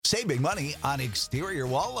Save big money on exterior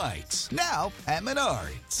wall lights. Now at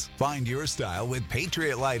Menards. Find your style with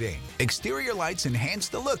Patriot Lighting. Exterior lights enhance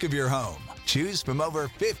the look of your home. Choose from over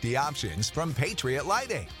 50 options from Patriot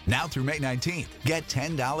Lighting. Now through May 19th, get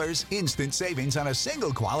 $10 instant savings on a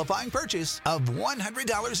single qualifying purchase of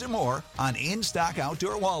 $100 or more on in-stock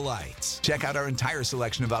outdoor wall lights. Check out our entire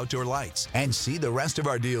selection of outdoor lights and see the rest of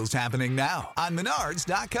our deals happening now on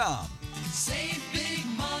Menards.com. Save big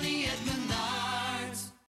money at Menards.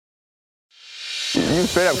 You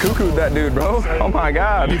straight up cuckooed that dude, bro. Oh my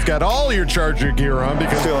God. You've got all your Charger gear on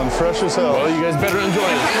because feeling fresh as hell. Well, you guys better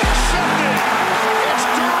enjoy it.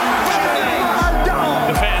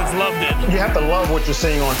 The fans loved it. You have to love what you're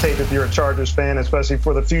seeing on tape if you're a Chargers fan, especially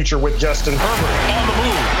for the future with Justin Herbert. On the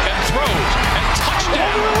move and throws and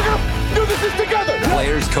touchdown. Do this together.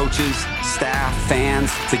 Players, coaches, staff,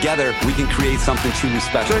 fans, together we can create something truly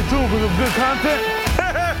special. Stay tuned for some good content.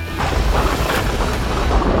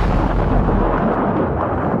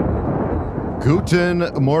 Guten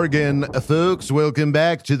Morgen, folks. Welcome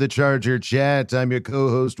back to the Charger Chat. I'm your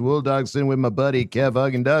co-host, Will Dogson, with my buddy, Kev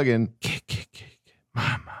Huggen-Duggan.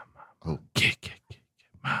 Oh,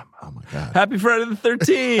 oh, my God. Happy Friday the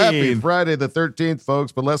 13th. Happy Friday the 13th,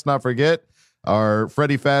 folks. But let's not forget our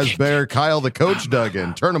Freddy Fazbear, Kyle the Coach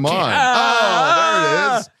Duggan. Turn him on. Oh,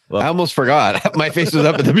 there it is. I almost forgot. My face was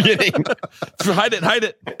up at the beginning. Hide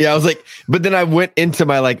it. Yeah, I was like, but then I went into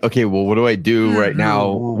my okay, well, what do I do right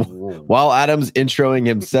now? While Adam's introing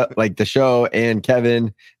himself, like the show, and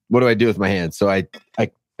Kevin, what do I do with my hands? So I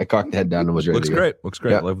cocked the head down and was ready. Looks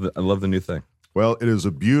great. Yeah. I love the new thing. Well, it is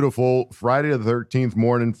a beautiful Friday the 13th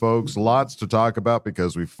morning, folks. Lots to talk about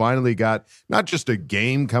because we finally got not just a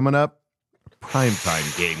game coming up,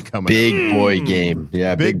 primetime game coming big boy game.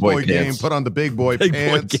 Yeah, big boy game. pants. Put on the big boy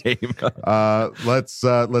pants. Boy game.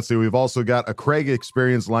 Let's see. We've also got a Craig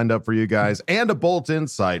experience lined up for you guys and a Bolt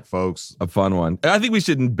Insight, folks. A fun one. I think we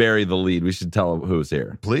shouldn't bury the lead. We should tell who's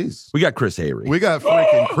here. Please. We got Chris Hayrie. We got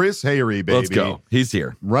freaking Chris Hayrie, baby. Let's go. He's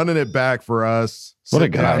here. Running it back for us. What a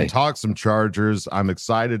Sit down, guy. talk some Chargers. I'm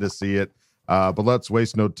excited to see it. But let's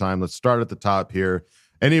waste no time. Let's start at the top here.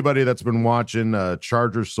 Anybody that's been watching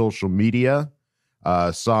Chargers social media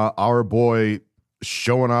saw our boy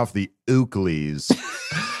showing off the Oakleys.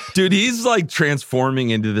 Dude, he's like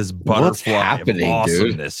transforming into this butterfly happening, of dude?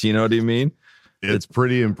 awesomeness. You know what I mean? It's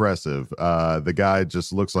pretty impressive. The guy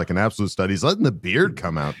just looks like an absolute stud. He's letting the beard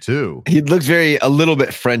come out too. He looks a little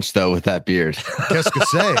bit French though with that beard. Qu'est-ce que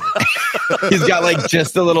c'est? He's got like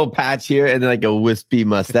just a little patch here and then like a wispy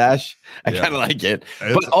mustache. I kind of like it.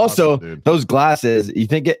 It's But also awesome, those glasses, you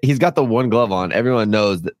think he's got the one glove on. Everyone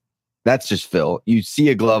knows that's just Phil. You see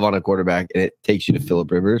a glove on a quarterback and it takes you to Philip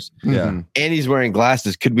Rivers. Yeah. Mhm. And he's wearing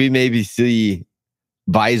glasses. Could we maybe see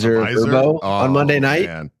Visor Herbo on Monday night?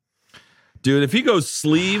 Man. Dude, if he goes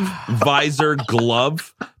sleeve, visor,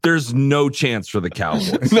 glove, there's no chance for the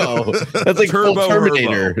Cowboys. No, that's like full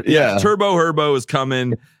Terminator. Herbo. Yeah. Turbo Herbo is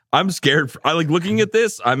coming. I'm scared. I like looking at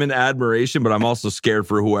this. I'm in admiration, but I'm also scared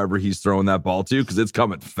for whoever he's throwing that ball to because it's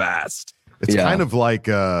coming fast. It's Yeah. kind of like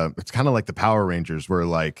the Power Rangers where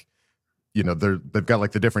like, you know, they've got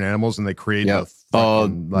like the different animals and they create a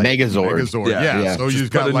fucking, like, Megazord. Yeah. So Just you've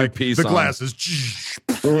got put a new like piece the on. glasses,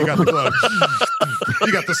 you got the glove,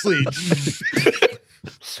 you got the sleeve.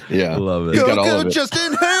 Yeah. Love it. He's got all Go of it.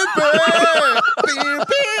 Justin Herbert. Beep,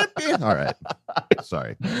 beep, beep. All right.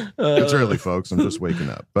 Sorry. It's early, folks. I'm just waking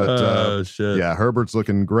up. But shit. yeah, Herbert's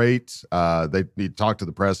looking great. He talked to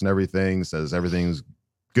the press and everything, says everything's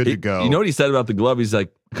good to go. You know what he said about the glove? He's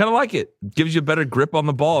like, I kind of like it. Gives you a better grip on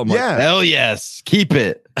the ball. I'm like, Yeah. Hell yes. Keep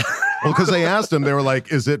it. Well, because they asked him, they were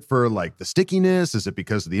like, is it for like the stickiness? Is it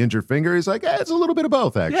because of the injured finger? He's like, it's a little bit of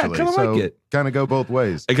both, actually. kinda so like it. Kind of go both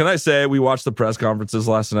ways. And can I say, we watched the press conferences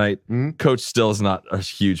last night. Mhm. Coach still is not a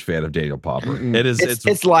huge fan of Daniel Popper. It is.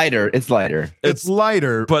 It's lighter. It's lighter. It's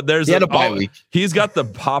lighter. But there's He had a bye week. He's got the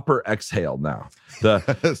Popper exhale now.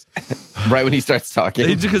 Right when he starts talking.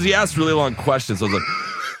 Because he asked really long questions. So I was like,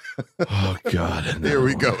 oh God. no. Here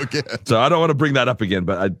we go again. So I don't want to bring that up again,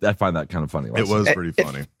 but I find that kind of funny. It was pretty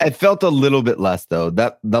funny. It felt a little bit less though.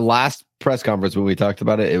 That the last press conference when we talked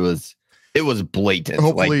about it, it was blatant.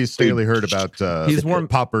 Hopefully Like, Staley heard about He's warm-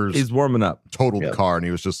 Popper's He's warming up. totaled car, and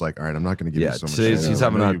he was just like, all right, I'm not going to give Yeah, you so much. today's- shit. he's I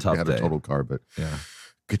having know a you tough had day. a total car, but Yeah.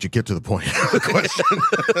 could you get to the point of the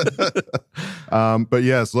question? But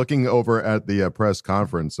yes, looking over at the press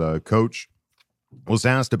conference, Coach was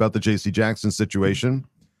asked about the J.C. Jackson situation.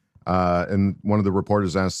 And one of the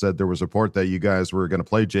reporters said there was a report that you guys were going to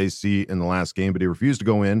play JC in the last game, but he refused to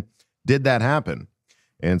go in. Did that happen?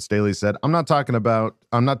 And Staley said, I'm not talking any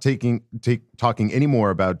more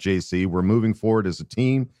about JC. We're moving forward as a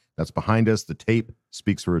team. That's behind us. The tape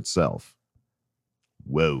speaks for itself.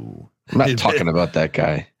 Whoa. I'm not talking about that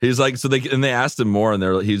guy. He's like, they asked him more,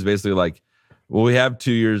 and he's basically like, well, we have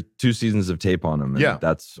 2 seasons of tape on him. And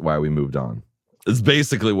that's why we moved on. It's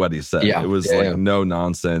basically what he said. Yeah. It was no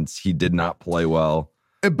nonsense. He did not play well.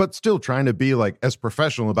 But still trying to be like as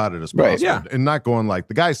professional about it as possible, and not going like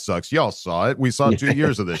the guy sucks. Y'all saw it. We saw 2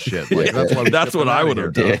 years of this shit. Like, that's what I would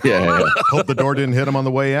have done. Hope the door didn't hit him on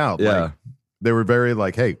the way out. Yeah, like, they were very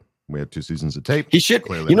like, hey, we had 2 seasons of tape. He should.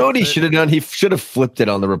 You know what he should have done? He should have flipped it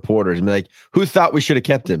on the reporters and be like, "Who thought we should have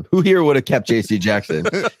kept him? Who here would have kept J.C. Jackson?"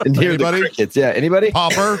 And here the crickets. Yeah, anybody?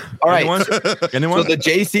 Popper. All right. Anyone? So the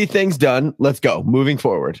J.C. thing's done. Let's go. Moving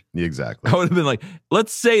forward. Exactly. I would have been like,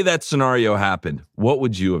 let's say that scenario happened. What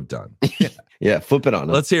would you have done? Yeah, flip it on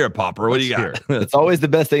them. Let's hear it, Popper. What do you got? It's always the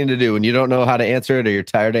best thing to do when you don't know how to answer it or you're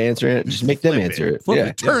tired of answering it. Just make them answer it. Flip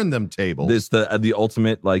it. Turn them tables. This the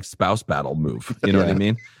ultimate like spouse battle move. You know what I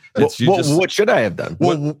mean? What should I have done?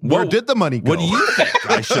 Where did the money go? What do you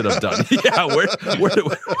think I should have done? Yeah, where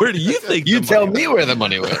do you think? You tell me where the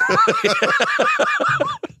money went.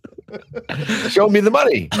 Show me the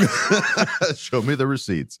money. Show me the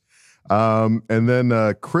receipts. And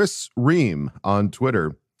then Chris Ream on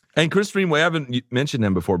Twitter. And Chris Ream, we haven't mentioned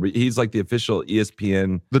him before, but he's like the official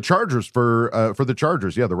ESPN. The Chargers for the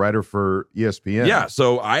Chargers. Yeah, the writer for ESPN. Yeah,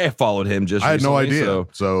 so I followed him just I had recently, no idea.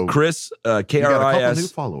 So Chris,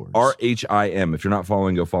 KRIS followers. RHIM. If you're not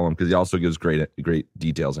following, go follow him because he also gives great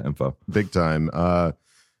details and info. Big time.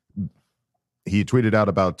 He tweeted out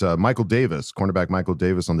about Michael Davis, cornerback Michael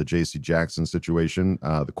Davis on the J.C. Jackson situation.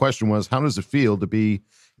 The question was, how does it feel to be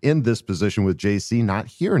in this position with J.C. not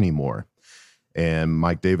here anymore? And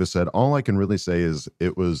Mike Davis said, all I can really say is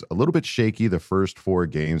it was a little bit shaky the first 4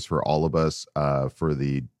 games for all of us for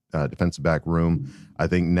the defensive back room. I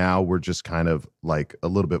think now we're just kind of like a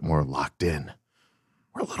little bit more locked in.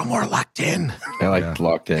 We're a little more locked in. I like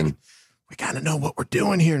locked in. We kind of know what we're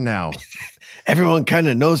doing here now. Everyone kind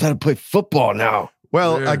of knows how to play football now.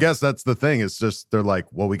 Well, I guess that's the thing. It's just they're like,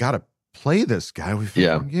 well, we got to play this guy. We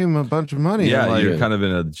gave him a bunch of money. Yeah, like, you're kind of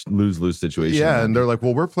in a lose-lose situation. Yeah, and they're like,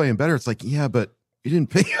 well, we're playing better. It's like, yeah, but you didn't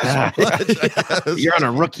pay us much. You're on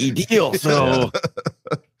a rookie deal, so.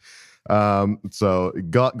 So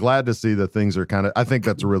glad to see that things are kind of. I think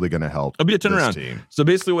that's really going to help. It'll be a turnaround. Team. So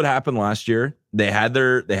basically, what happened last year? They had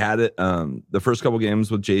it. The first couple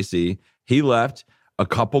games with JC, he left. A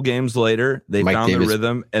couple games later, they found the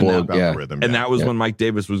rhythm, and that was when Mike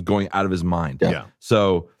Davis was going out of his mind. Yeah.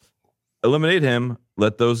 So eliminate him.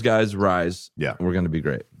 Let those guys rise. Yeah, we're going to be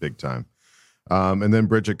great, big time. And then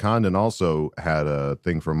Bridget Condon also had a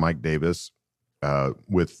thing from Mike Davis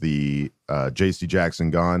with the J.C. Jackson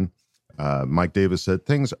gone. Mike Davis said,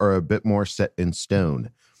 things are a bit more set in stone.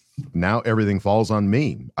 Now everything falls on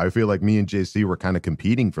me. I feel like me and JC were kind of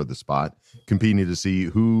competing for the spot, competing to see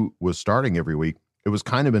who was starting every week. It was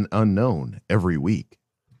kind of an unknown every week.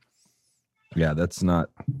 Yeah, that's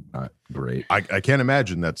not great. I can't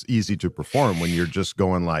imagine that's easy to perform when you're just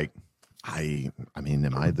going like, I mean,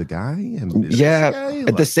 am I the guy?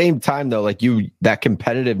 At the same time, though, like that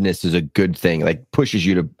competitiveness is a good thing. Like pushes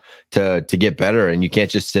you to get better, and you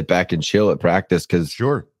can't just sit back and chill at practice because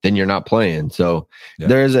then you're not playing. So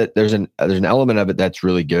there's an element of it that's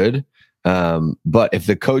really good. But if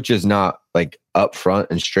the coach is not like upfront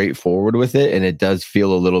and straightforward with it, and it does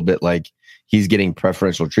feel a little bit like he's getting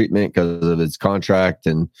preferential treatment because of his contract,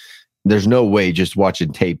 and there's no way just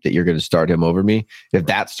watching tape that you're going to start him over me. If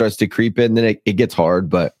that starts to creep in, then it gets hard.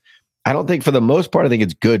 But I don't think for the most part, I think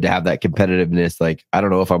it's good to have that competitiveness. Like, I don't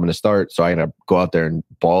know if I'm going to start, so I'm going to go out there and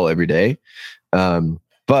ball every day.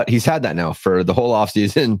 But he's had that now for the whole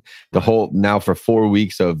offseason, now for 4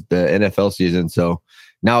 weeks of the NFL season. So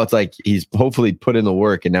now it's like he's hopefully put in the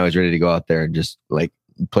work, and now he's ready to go out there and just like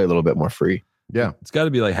play a little bit more free. Yeah. It's got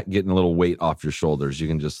to be like getting a little weight off your shoulders. You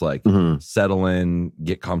can just like settle in,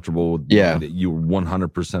 get comfortable with that you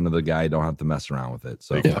 100% of the guy, don't have to mess around with it.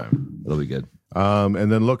 So it'll be good. And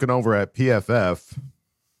then looking over at PFF,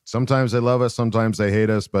 sometimes they love us, sometimes they hate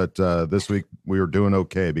us, but this week we were doing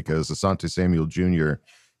okay because Asante Samuel Jr.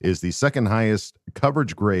 is the second highest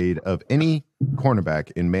coverage grade of any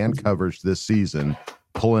cornerback in man coverage this season,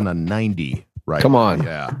 pulling a 90 right Come on.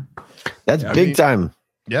 Yeah. That's big time.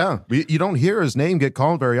 Yeah, you don't hear his name get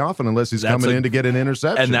called very often unless he's coming in to get an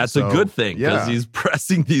interception. And that's a good thing because he's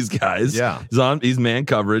pressing these guys. Yeah. He's man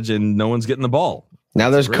coverage and no one's getting the ball. Now,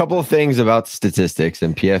 there's a couple of things about statistics,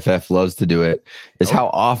 and PFF loves to do it, is how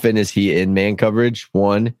often is he in man coverage,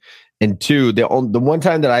 one. And two, the one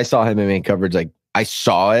time that I saw him in man coverage, like I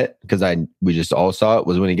saw it because we just all saw it,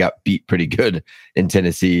 was when he got beat pretty good in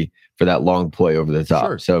Tennessee for that long play over the top.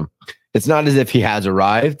 Sure. So it's not as if he has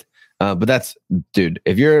arrived. But that's, dude,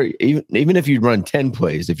 if you're even if you run 10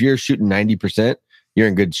 plays, if you're shooting 90%, you're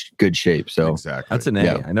in good shape. So exactly. That's an A.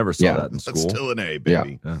 Yeah. I never saw that in school. That's still an A,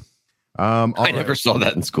 baby. Yeah. I never saw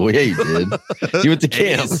that in school. Yeah, you did. You went to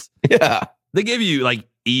camp. Yeah. They gave you like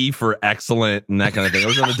E for excellent and that kind of thing. It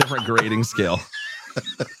was on a different grading scale.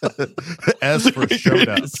 S for showed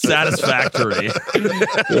up. Satisfactory.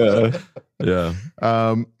 Yeah.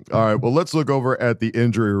 All right. Well, let's look over at the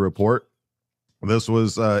injury report. This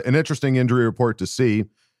was an interesting injury report to see,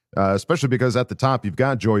 especially because at the top you've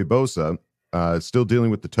got Joey Bosa still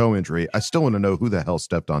dealing with the toe injury. I still want to know who the hell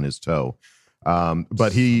stepped on his toe.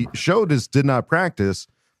 But he showed his did not practice.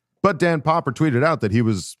 But Dan Popper tweeted out that he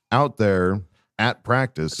was out there at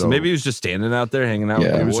practice. So maybe he was just standing out there hanging out with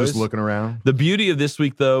the boys. He was just looking around. The beauty of this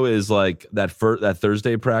week, though, is like that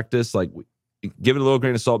Thursday practice, like give it a little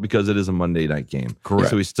grain of salt because it is a Monday night game.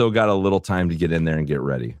 Correct. So we still got a little time to get in there and get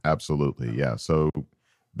ready. Absolutely. Yeah. So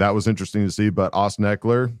that was interesting to see. But Austin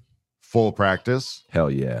Eckler, full practice.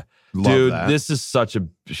 Hell yeah. Love Dude, that. this is such a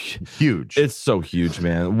huge. It's so huge,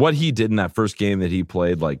 man. What he did in that first game that he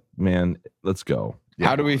played, like, man, let's go. Yeah.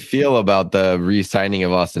 How do we feel about the re-signing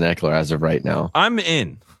of Austin Eckler as of right now? I'm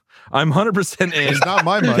in. I'm 100% in. It's not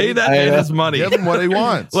my money. Pay that man his money. Give him what he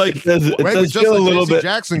wants. Like, just let JC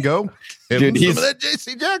Jackson go. Dude, he's some of that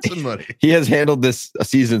JC Jackson money. He has handled this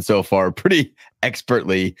season so far pretty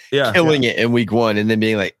expertly, killing it in week 1 and then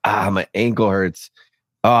being like, my ankle hurts.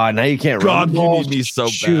 Oh, now you can't run. God, you need me so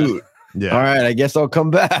bad. Yeah. All right, I guess I'll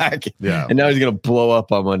come back. Yeah. And now he's going to blow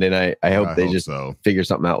up on Monday night. I hope they just figure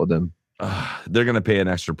something out with him. They're going to pay an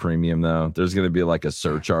extra premium, though. There's going to be like a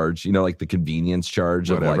surcharge, like the convenience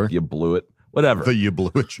charge of like you blew it. Whatever. The you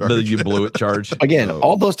blew it charge. The you blew it charge. Again,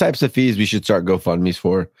 all those types of fees we should start GoFundMe's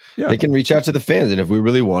for. Yeah. They can reach out to the fans, and if we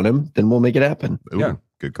really want him, then we'll make it happen. Ooh, yeah.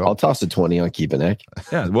 Good call. I'll toss a 20 on keeping Eck.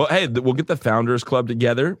 Yeah. Well, hey, we'll get the Founders Club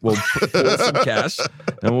together. We'll pull some cash,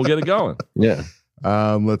 and we'll get it going. Yeah.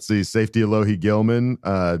 Let's see. Safety Alohi Gilman,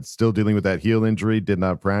 still dealing with that heel injury, did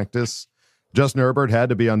not practice. Justin Herbert had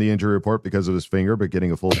to be on the injury report because of his finger, but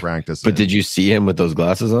getting a full practice. But did you see him with those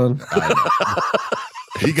glasses on?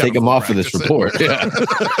 Take him off of this report. Yeah.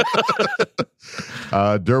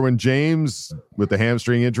 Derwin James with the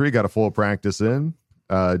hamstring injury got a full practice in.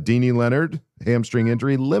 Deanie Leonard, hamstring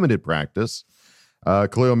injury, limited practice.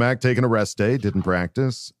 Khalil Mack taking a rest day, didn't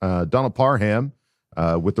practice. Donald Parham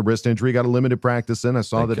with the wrist injury got a limited practice in. I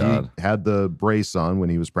saw he had the brace on when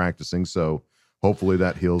he was practicing, so hopefully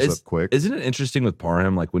that heals up quick. Isn't it interesting with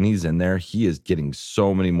Parham? Like when he's in there, he is getting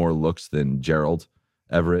so many more looks than Gerald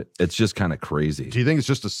Everett. It's just kind of crazy. Do you think it's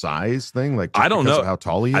just a size thing? Like I don't know how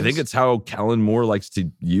tall he is. I think it's how Kellen Moore likes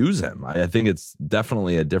to use him. I think it's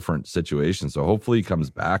definitely a different situation. So hopefully he comes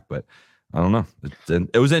back, but I don't know.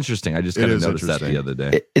 It was interesting. I just kind of noticed that the other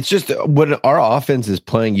day. It's just when our offense is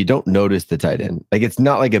playing, you don't notice the tight end. Like it's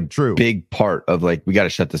not like a big part of like we got to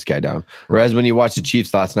shut this guy down. Whereas when you watch the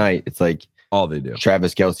Chiefs last night, it's like all they do.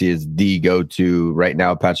 Travis Kelce is the go-to right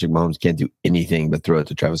now. Patrick Mahomes can't do anything but throw it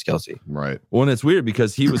to Travis Kelce. Right. Well, and it's weird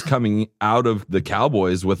because he was coming out of the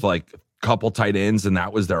Cowboys with like a couple tight ends, and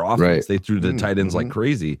that was their offense. Right. They threw the tight ends like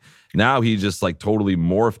crazy. Now he just like totally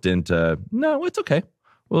morphed into no, it's okay.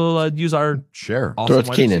 We'll use our share. Awesome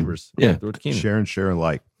wide receivers. Yeah, throw it to Keenan. Share and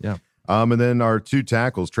like. Yeah. And then our two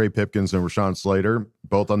tackles, Trey Pipkins and Rashawn Slater,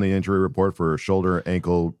 both on the injury report for shoulder,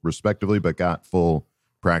 ankle, respectively, but got full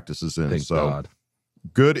practices in. Thank God.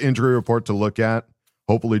 Good injury report to look at.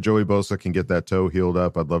 Hopefully Joey Bosa can get that toe healed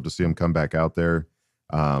up. I'd love to see him come back out there.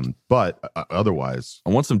 But otherwise, I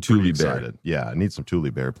want some Thule Bear. Yeah, I need some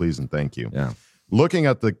Thule Bear, please and thank you. Yeah. Looking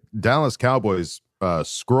at the Dallas Cowboys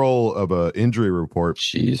scroll of a injury report.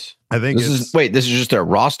 Jeez. I think this is just their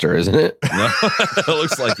roster, isn't it? No, it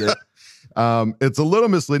looks like it. It's a little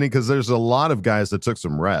misleading because there's a lot of guys that took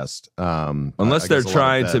some rest. Unless they're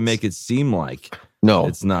trying to make it seem like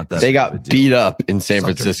it's not that. They got beat up in San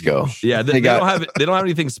Francisco. Yeah, they don't have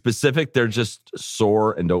anything specific. They're just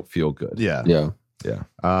sore and don't feel good. Yeah.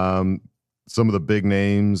 Some of the big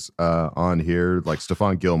names on here, like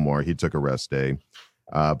Stephon Gilmore, he took a rest day.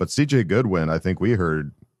 But CJ Goodwin, I think we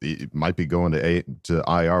heard he might be going to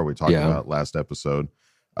IR. We talked about last episode.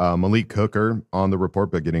 Malik Hooker on the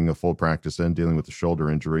report, but getting a full practice in, dealing with the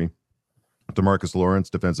shoulder injury. DeMarcus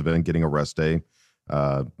Lawrence, defensive end, getting a rest day.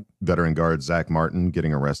 Veteran guard Zach Martin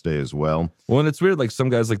getting a rest day as well. Well, and it's weird, like some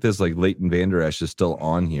guys like this, like Leighton Vander Esch is still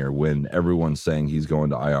on here when everyone's saying he's going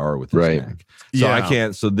to IR with his neck. So I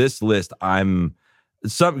can't. So this list,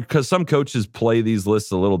 because some coaches play these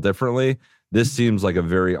lists a little differently. This seems like a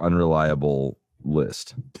very unreliable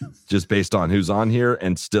list, just based on who's on here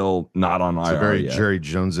and still not on IR. It's a very yet. Jerry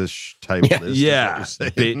Jones-ish type list. Yeah,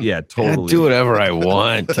 totally. I do whatever I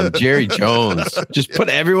want. I'm Jerry Jones. Just put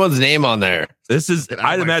everyone's name on there. This is,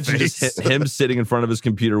 I'd imagine just him sitting in front of his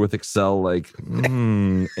computer with Excel, like,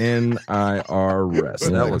 NIR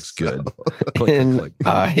rest. That looks good.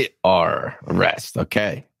 NIR rest.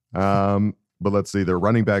 Okay. But let's see. Their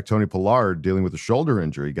running back, Tony Pollard, dealing with a shoulder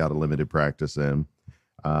injury, got a limited practice in.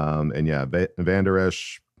 And yeah, Van Der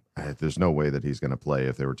Esch, there's no way that he's going to play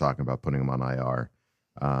if they were talking about putting him on IR.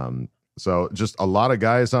 So just a lot of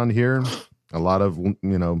guys on here, a lot of,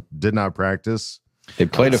 did not practice. They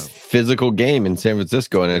played a physical game in San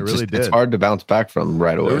Francisco, and it's hard to bounce back from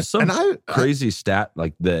right away. There was some crazy stat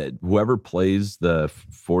like that. Whoever plays the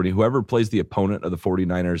opponent of the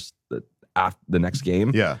 49ers after the next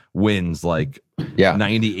game, wins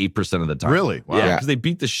 98% of the time. Really? Wow. Yeah, because they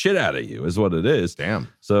beat the shit out of you, is what it is. Damn.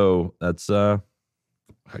 So that's something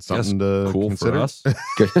to cool consider. For us.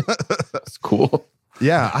 That's cool.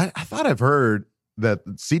 Yeah, I thought I've heard that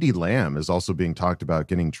CeeDee Lamb is also being talked about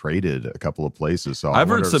getting traded a couple of places. So I've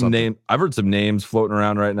heard some names floating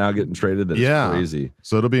around right now getting traded. That's crazy.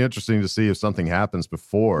 So it'll be interesting to see if something happens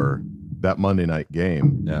before that Monday night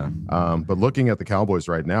game. Yeah. But looking at the Cowboys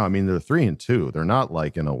right now, I mean, they're 3-2. They're not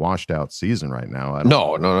like in a washed out season right now.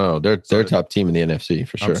 No. They're top team in the NFC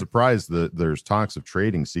for sure. I'm surprised that there's talks of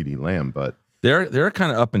trading CeeDee Lamb, but they're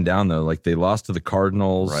kind of up and down though. Like they lost to the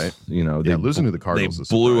Cardinals, right? Losing to the Cardinals.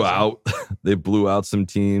 They blew out some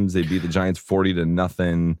teams. They beat the Giants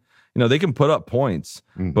 40-0. They can put up points,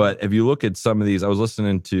 but if you look at some of these, I was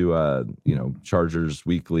listening to Chargers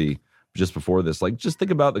Weekly just before this. Like, just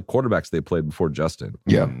think about the quarterbacks they played before Justin.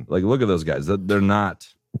 Yeah, like look at those guys. They're not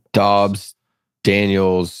Dobbs,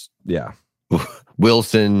 Daniels,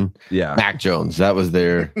 Wilson, Mac Jones. That was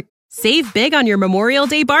their. Save big on your Memorial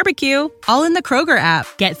Day barbecue, all in the Kroger app.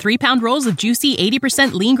 Get 3-pound rolls of juicy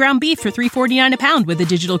 80% lean ground beef for $3.49 a pound with a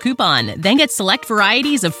digital coupon. Then get select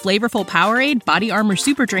varieties of flavorful Powerade, Body Armor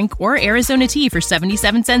Super Drink, or Arizona tea for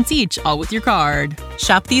 77 cents each, all with your card.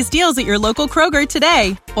 Shop these deals at your local Kroger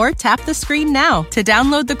today, or tap the screen now to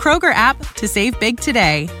download the Kroger app to save big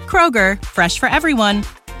today. Kroger, fresh for everyone.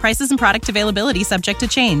 Prices and product availability subject to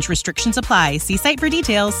change. Restrictions apply. See site for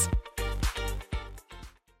details.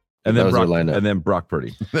 And then Brock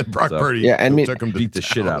Purdy. Purdy. Yeah, I mean, took him beat the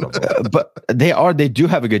shit out of him. But they do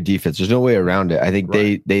have a good defense. There's no way around it. I think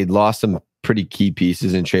they lost some pretty key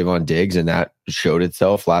pieces in Trayvon Diggs, and that showed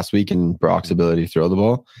itself last week in Brock's ability to throw the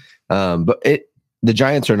ball. But the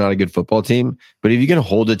Giants are not a good football team. But if you can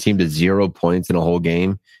hold a team to 0 points in a whole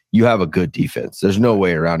game, you have a good defense. There's no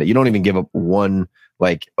way around it. You don't even give up one,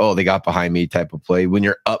 they got behind me type of play. When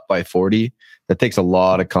you're up by 40, that takes a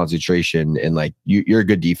lot of concentration, and you're a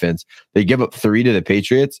good defense. They give up 3 to the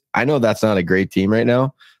Patriots. I know that's not a great team right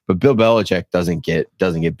now, but Bill Belichick doesn't get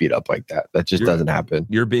beat up like that. That just doesn't happen.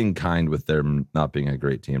 You're being kind with them not being a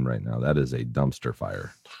great team right now. That is a dumpster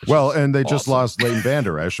fire. Well, and they just lost Leighton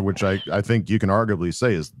Vander Esch, which I think you can arguably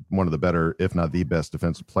say is one of the better, if not the best,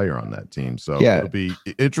 defensive player on that team. So it'll be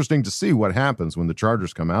interesting to see what happens when the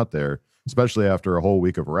Chargers come out there, especially after a whole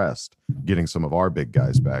week of rest, getting some of our big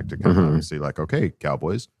guys back to come out and see, okay,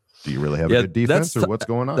 Cowboys, do you really have a good defense, or what's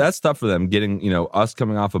going on? That's tough for them, getting, us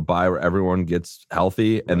coming off a bye where everyone gets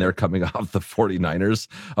healthy and they're coming off the 49ers.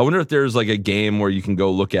 I wonder if there's a game where you can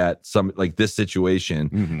go look at some this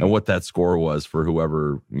situation and what that score was for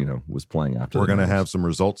whoever, was playing after. We're going to have some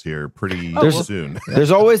results here pretty soon.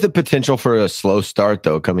 There's always the potential for a slow start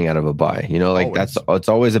though, coming out of a bye, it's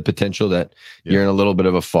always a potential that you're in a little bit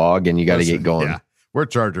of a fog and you got to get going. Yeah. We're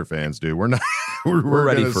Charger fans, dude. We're not. We're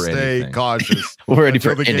ready for stay anything. Cautious. We're ready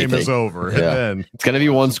for the anything. Game is over. Yeah. And then it's going to be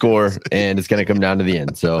one score, and it's going to come down to the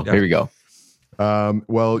end. So here we go.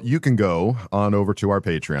 Well, you can go on over to our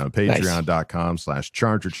Patreon,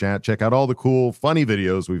 patreon.com/ChargerChat. Check out all the cool, funny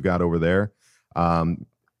videos we've got over there.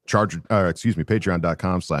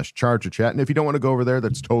 Patreon.com/ChargerChat. And if you don't want to go over there,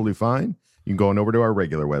 that's totally fine. You can go on over to our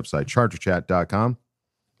regular website, ChargerChat.com.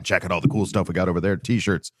 Check out all the cool stuff we got over there.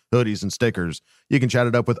 T-shirts, hoodies, and stickers. You can chat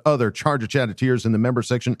it up with other Charger Chatteteers in the member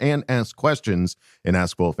section and ask questions in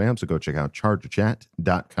Ask Full Fam. So go check out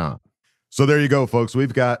ChargerChat.com. So there you go, folks.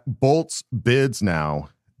 We've got Bolts bids now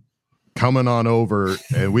coming on over,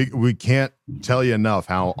 and we can't tell you enough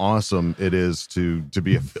how awesome it is to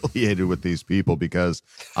be affiliated with these people, because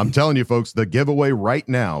I'm telling you, folks, the giveaway right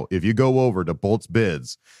now, if you go over to Bolts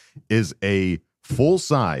Bids, is a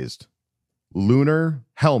full-sized lunar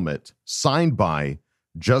helmet signed by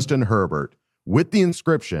Justin Herbert with the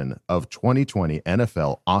inscription of 2020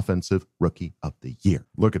 NFL Offensive Rookie of the Year.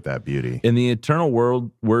 Look at that beauty. In the eternal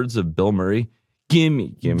words of Bill Murray,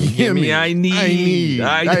 Gimme. I need.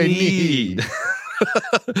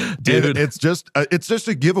 Dude, it's just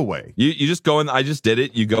a giveaway. You just go in. I just did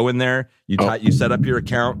it. You go in there. You set up your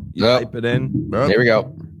account. You type it in. There we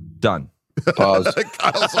go. Done. Pause.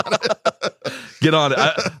 Kyle's on it. Get on it.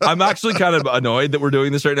 I'm actually kind of annoyed that we're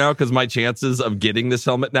doing this right now because my chances of getting this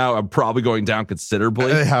helmet now are probably going down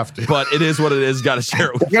considerably. They have to, but it is what it is. Got to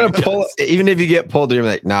share it with you. Pull, even if you get pulled, you're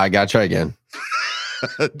like, nah, I gotta try again.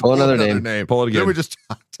 Pull another name. Pull it again. Then we just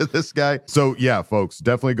talk to this guy. So yeah, folks,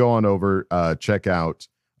 definitely go on over, check out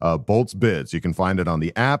Bolts Bids. You can find it on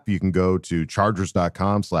the app. You can go to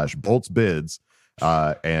chargers.com/boltsbids.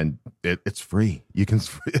 And it's free. You can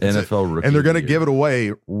NFL rookie, and they're going to give it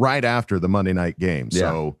away right after the Monday night game. Yeah.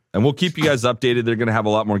 So, and we'll keep you guys updated. They're going to have a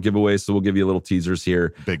lot more giveaways, so we'll give you little teasers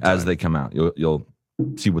here as they come out. You'll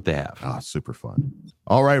see what they have. Super fun.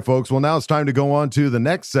 All right, folks. Well, now it's time to go on to the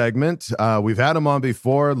next segment. We've had him on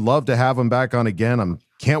before. Love to have him back on again.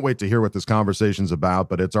 Can't wait to hear what this conversation's about.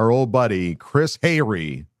 But it's our old buddy Chris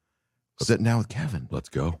Hayre sitting down with Kevin. Let's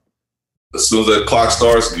go. As soon as that clock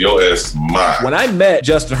starts, your ass is mine. When I met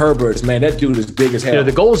Justin Herbert, man, that dude is big as hell.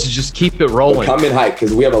 The goal is to just keep it rolling. Come in hype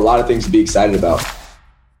because we have a lot of things to be excited about.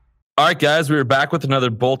 All right, guys, we are back with another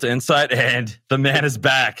Bolt Insight, and the man is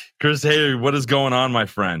back. Chris Hayre, what is going on, my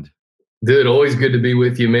friend? Dude, always good to be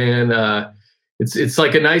with you, man. It's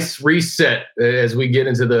like a nice reset as we get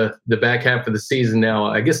into the back half of the season now.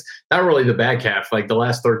 I guess not really the back half, like the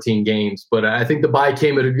last 13 games, but I think the bye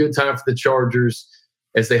came at a good time for the Chargers,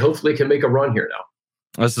 as they hopefully can make a run here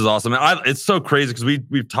now. This is awesome. It's so crazy because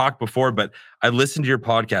we've talked before, but I listen to your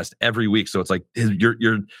podcast every week, so it's like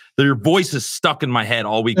your voice is stuck in my head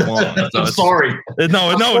all week long. So I'm sorry.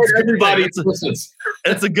 No, it's everybody.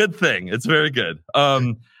 It's a good thing. It's very good.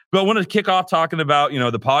 But I want to kick off talking about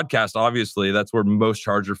the podcast. Obviously, that's where most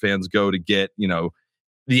Charger fans go to get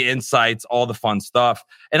the insights, all the fun stuff.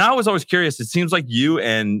 And I was always curious. It seems like you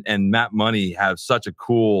and Matt Money have such a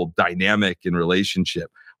cool dynamic and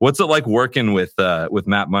relationship. What's it like working with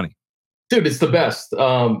Matt Money? Dude, it's the best.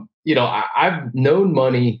 I've known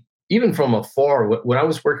Money even from afar. When I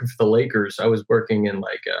was working for the Lakers, I was working in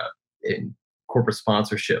in corporate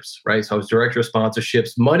sponsorships, right? So I was director of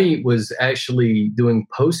sponsorships. Money was actually doing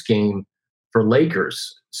post game for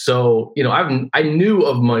Lakers. So, I knew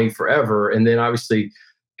of Money forever. And then obviously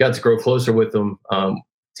got to grow closer with him,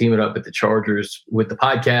 teaming up at the Chargers with the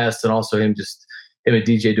podcast, and also him and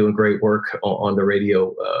DJ doing great work on the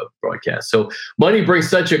radio broadcast. So Money brings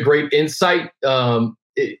such a great insight.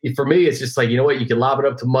 For me, it's just like, you know what, you can lob it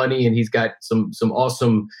up to Money, and he's got some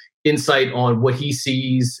awesome insight on what he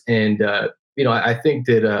sees. And, I think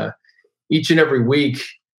that each and every week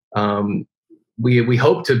we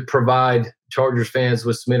hope to provide Chargers fans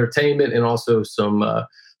with some entertainment and also some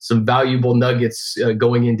valuable nuggets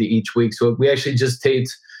going into each week. So we actually just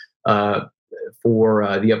taped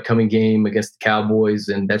for the upcoming game against the Cowboys,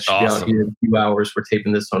 and that should be out here in a few hours. We're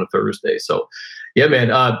taping this on a Thursday. So yeah,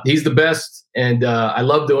 man, he's the best, and I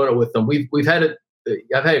love doing it with him.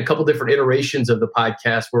 I've had a couple different iterations of the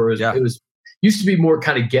podcast where it was used to be more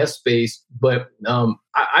kind of guest based, but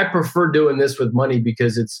I prefer doing this with Money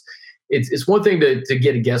because it's one thing to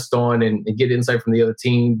get a guest on and get insight from the other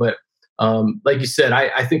team, but like you said,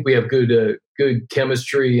 I think we have good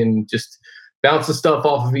chemistry and just bouncing stuff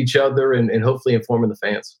off of each other and hopefully informing the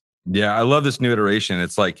fans. Yeah, I love this new iteration.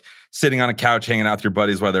 It's like sitting on a couch hanging out with your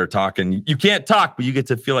buddies while they're talking. You can't talk, but you get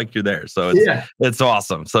to feel like you're there. So it's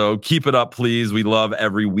awesome. So keep it up, please. We love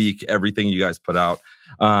every week, everything you guys put out.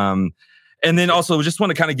 And then also we just want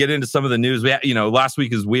to kind of get into some of the news. Last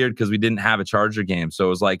week is weird because we didn't have a Charger game. So it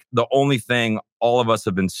was like the only thing all of us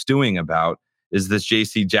have been stewing about is this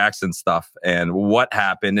JC Jackson stuff and what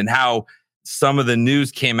happened and how some of the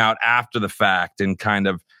news came out after the fact and kind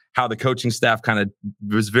of how the coaching staff kind of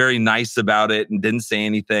was very nice about it and didn't say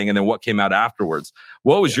anything. And then what came out afterwards.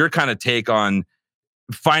 What was your kind of take on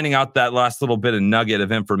finding out that last little bit of nugget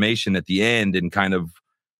of information at the end and kind of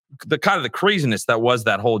the craziness that was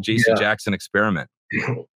that whole JC Jackson experiment?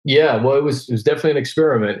 Yeah, well, it was definitely an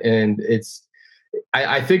experiment, and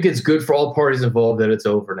I think it's good for all parties involved that it's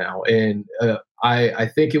over now. And I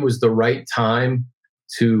think it was the right time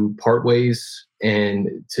to part ways and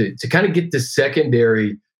to kind of get the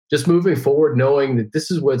secondary just moving forward, knowing that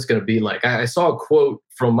this is what it's going to be like. I saw a quote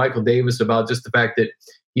from Michael Davis about just the fact that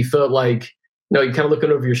he felt like, you're kind of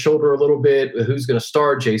looking over your shoulder a little bit, who's going to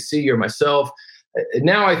start, JC or myself.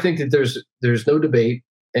 Now I think that there's no debate,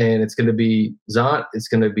 and it's going to be Zont, it's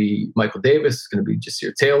going to be Michael Davis, it's going to be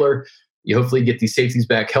Jasir Taylor. You hopefully get these safeties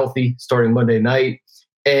back healthy starting Monday night,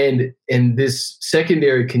 and this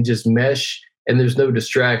secondary can just mesh, and there's no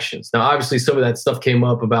distractions. Now, obviously, some of that stuff came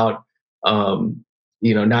up about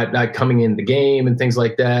not coming in the game and things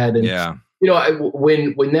like that. And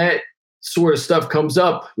when that sort of stuff comes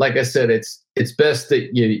up, like I said, it's best that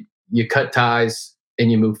you cut ties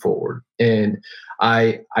and you move forward. And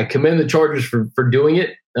I commend the Chargers for doing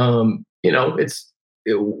it. It's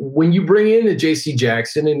when you bring in a J.C.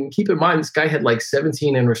 Jackson, and keep in mind this guy had like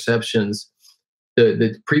 17 interceptions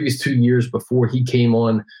the previous 2 years before he came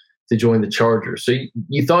on to join the Chargers. So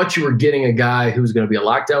you thought you were getting a guy who's going to be a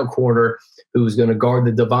lockdown corner, who's going to guard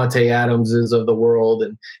the Devontae Adamses of the world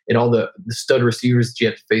and all the stud receivers that you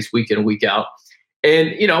have to face week in and week out. And,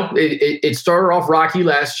 it started off rocky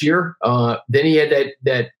last year. Then he had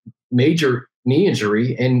that major knee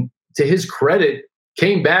injury, and to his credit,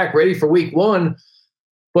 came back ready for week one.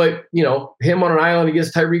 But, him on an island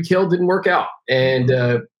against Tyreek Hill didn't work out. And,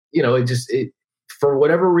 for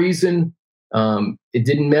whatever reason, it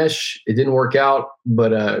didn't mesh. It didn't work out.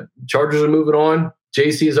 But Chargers are moving on.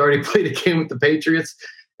 JC has already played a game with the Patriots.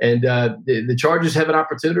 And the Chargers have an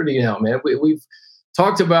opportunity now, man. We've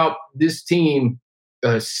talked about this team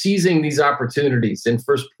seizing these opportunities. And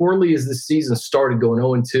for as poorly as this season started, going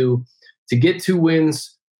 0-2, to get 2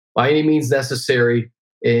 wins by any means necessary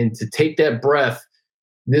and to take that breath,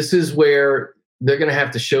 this is where they're going to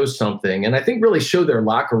have to show something. And I think really show their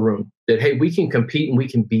locker room that, hey, we can compete and we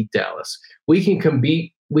can beat Dallas. We can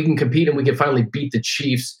compete and we can finally beat the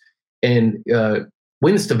Chiefs and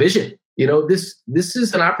win this division. This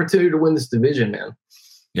is an opportunity to win this division, man.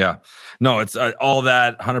 Yeah, no, it's all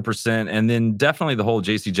that 100%. And then definitely the whole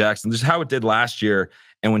JC Jackson, just how it did last year.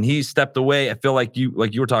 And when he stepped away, I feel like you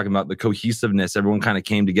were talking about the cohesiveness. Everyone kind of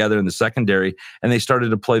came together in the secondary and they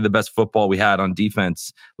started to play the best football we had on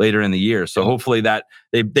defense later in the year. So hopefully that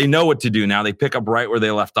they know what to do now. They pick up right where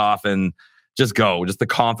they left off and just go. Just the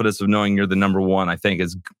confidence of knowing you're the number one, I think,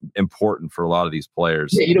 is important for a lot of these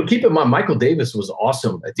players. Yeah, keep in mind, Michael Davis was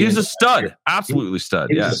awesome. He was a stud, absolutely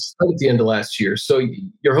stud. He was a stud at the end of last year. So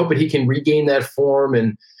you're hoping he can regain that form.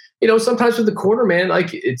 And sometimes with the quarter, man, like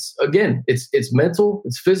it's mental,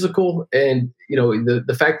 it's physical, and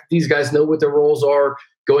the fact that these guys know what their roles are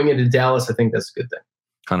going into Dallas, I think that's a good thing.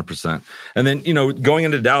 100%. And then, going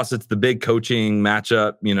into Dallas, it's the big coaching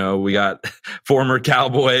matchup. We got former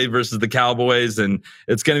Cowboy versus the Cowboys, and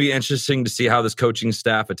it's going to be interesting to see how this coaching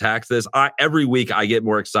staff attacks this. Every week I get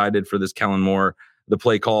more excited for this Kellen Moore, the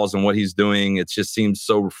play calls and what he's doing. It just seems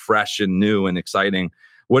so fresh and new and exciting.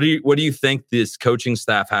 What do you think this coaching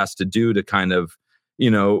staff has to do to kind of,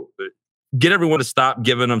 get everyone to stop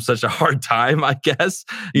giving them such a hard time, I guess,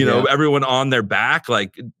 everyone on their back,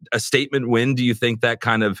 like a statement win? Do you think that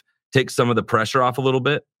kind of takes some of the pressure off a little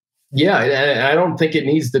bit? Yeah. I don't think it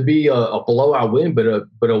needs to be a blowout win, but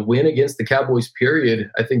a win against the Cowboys, period,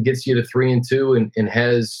 I think gets you to 3-2 and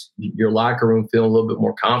has your locker room feeling a little bit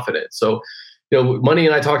more confident. So, Money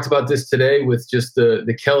and I talked about this today with just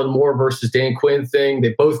the Kellen Moore versus Dan Quinn thing.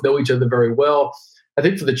 They both know each other very well. I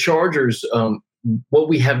think for the Chargers, what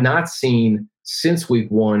we have not seen since week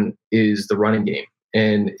one is the running game.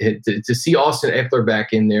 And to see Austin Eckler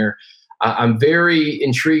back in there, I'm very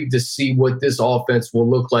intrigued to see what this offense will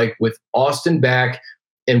look like with Austin back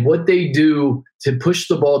and what they do to push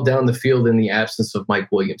the ball down the field in the absence of Mike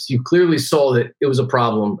Williams. You clearly saw that it was a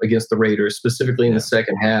problem against the Raiders, specifically in the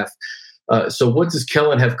second half. So what does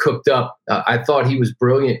Kellen have cooked up? I thought he was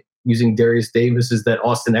brilliant using Darius Davis's that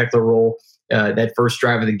Austin Eckler role, that first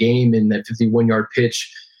drive of the game in that 51-yard pitch.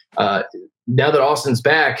 Now that Austin's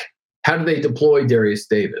back, how do they deploy Darius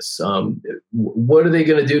Davis? What are they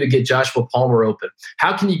going to do to get Joshua Palmer open?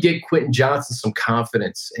 How can you get Quentin Johnson some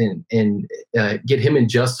confidence and get him and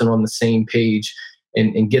Justin on the same page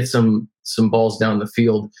and get some balls down the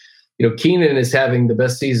field? Keenan is having the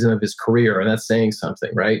best season of his career, and that's saying something,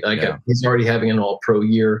 right? He's already having an all-pro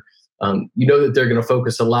year. That they're going to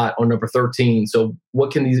focus a lot on number 13. So what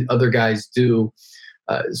can these other guys do?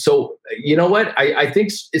 So you know what? I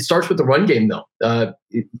think it starts with the run game, though.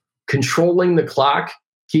 Controlling the clock,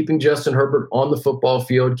 keeping Justin Herbert on the football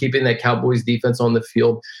field, keeping that Cowboys defense on the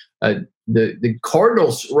field. The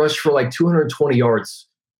Cardinals rushed for like 220 yards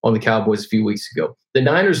on the Cowboys a few weeks ago. The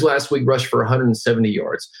Niners last week rushed for 170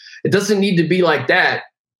 yards. It doesn't need to be like that,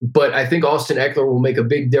 but I think Austin Eckler will make a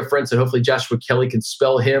big difference, and hopefully Joshua Kelly can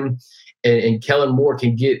spell him, and Kellen Moore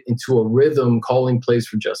can get into a rhythm calling plays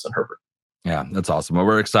for Justin Herbert. Yeah, that's awesome. Well,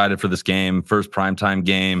 we're excited for this game, first primetime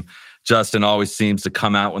game. Justin always seems to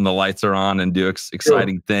come out when the lights are on and do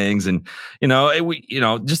exciting things, and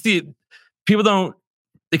just the people don't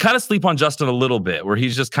they kind of sleep on Justin a little bit, where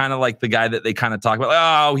he's just kind of like the guy that they kind of talk about, like,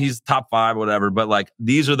 oh, he's top 5, whatever. But like,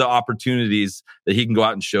 these are the opportunities that he can go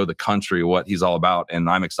out and show the country what he's all about. And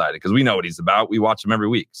I'm excited because we know what he's about. We watch him every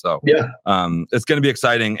week. So yeah, it's going to be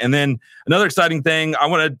exciting. And then another exciting thing, I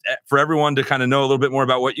want for everyone to kind of know a little bit more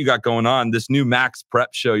about what you got going on. This new Max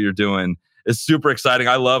Prep show you're doing is super exciting.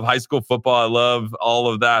 I love high school football. I love all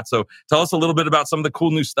of that. So tell us a little bit about some of the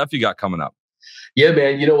cool new stuff you got coming up. Yeah,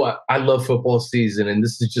 man. You know what? I love football season, and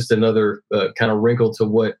this is just another kind of wrinkle to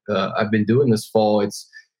what I've been doing this fall.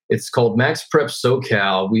 It's called Max Prep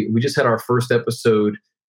SoCal. We just had our first episode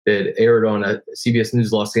that aired on CBS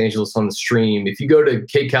News Los Angeles on the stream. If you go to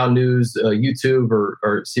KCal News YouTube or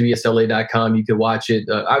CBSLA.com, you can watch it.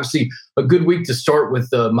 Obviously, a good week to start with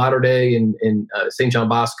Mater Dei and St. John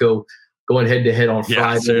Bosco going head to head on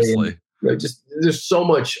Friday. Seriously. And, just there's so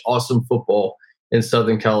much awesome football in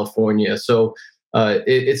Southern California. So.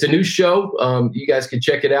 It's a new show. You guys can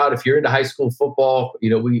check it out if you're into high school football. You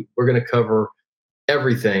know, we're going to cover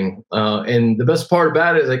everything. And the best part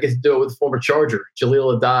about it is I get to do it with former Charger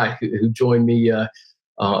Jaleel Adai, who joined me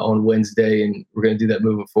on Wednesday, and we're going to do that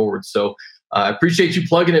moving forward. So I appreciate you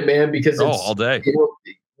plugging it, man, because it's all day. You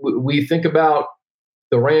know, we think about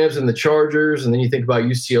the Rams and the Chargers, and then you think about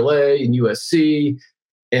UCLA and USC,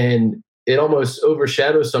 and it almost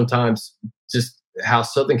overshadows sometimes just how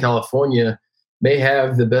Southern California may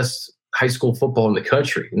have the best high school football in the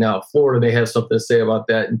country. Now, Florida may have something to say about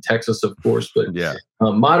that, and Texas, of course. But yeah,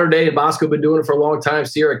 Mater Dei and Bosco have been doing it for a long time.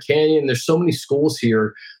 Sierra Canyon, there's so many schools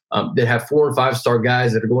here that have 4- and 5-star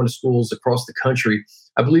guys that are going to schools across the country.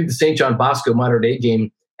 I believe the St. John Bosco Mater Dei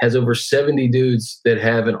game has over 70 dudes that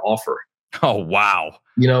have an offer. Oh, wow.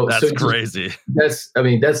 You know, that's crazy. That's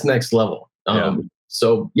next level.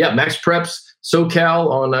 So yeah, Max Preps SoCal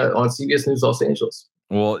on CBS News Los Angeles.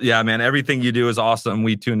 Well, yeah, man, everything you do is awesome.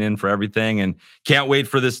 We tune in for everything and can't wait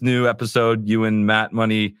for this new episode, you and Matt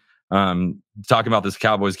Money talking about this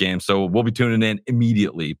Cowboys game. So we'll be tuning in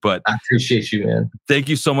immediately. But I appreciate you, man. Thank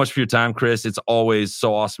you so much for your time, Chris. It's always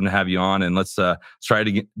so awesome to have you on, and let's try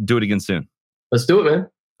to do it again soon. Let's do it, man.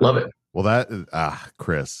 Love it. Well, that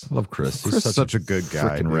Chris. Love Chris. Chris is such a good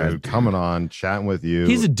guy, dude. Coming on, chatting with you.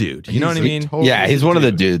 He's a dude. You know what I mean? Totally he's one of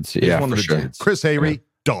the dudes. He's one of the dudes. Chris Hayrie.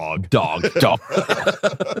 Dog.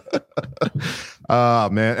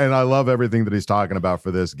 Man, and I love everything that he's talking about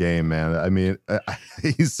for this game, man. I mean,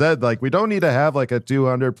 he said like we don't need to have like a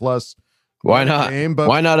 200 plus. Why not? Game, but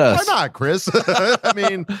why not us? Why not, Chris? I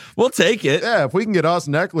mean, we'll take it. Yeah, if we can get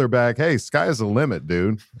Austin Eckler back, hey, sky's the limit,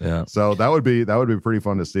 dude. Yeah. So that would be pretty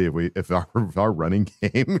fun to see if our running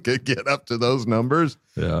game could get up to those numbers.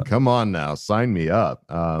 Yeah. Come on now, sign me up.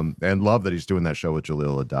 And love that he's doing that show with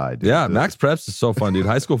Jaleel Adai. Dude. Yeah, Max Preps is so fun, dude.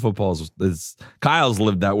 High school football is Kyle's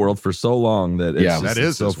lived that world for so long that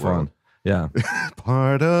it's so fun. World. Yeah.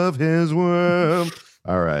 Part of his world.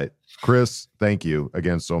 All right. Chris, thank you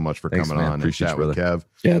again so much for coming on and chat with Kev.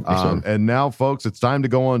 Yeah, and now, folks, it's time to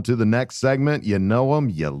go on to the next segment. You know him,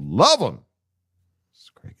 you love him. It's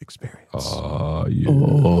a great experience. Oh, yeah.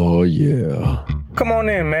 Oh, yeah. Come on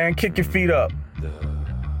in, man. Kick your feet up.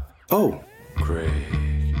 Oh, great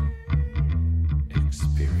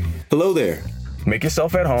experience. Hello there. Make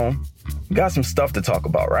yourself at home. Got some stuff to talk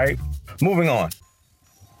about, right? Moving on.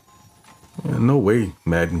 Yeah, no way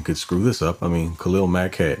Madden could screw this up. I mean, Khalil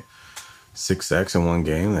Mack had 6 sacks in one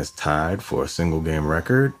game. That's tied for a single game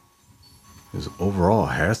record. His overall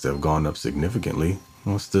has to have gone up significantly.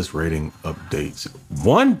 What's this rating updates?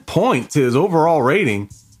 1 point to his overall rating.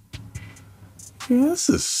 Yeah, this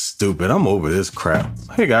is stupid. I'm over this crap.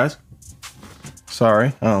 Hey guys.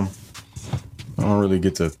 Sorry. I don't really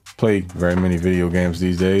get to play very many video games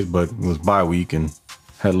these days, but it was bye week and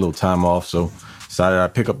had a little time off, so decided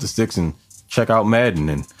I'd pick up the sticks and check out Madden,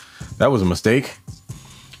 and that was a mistake.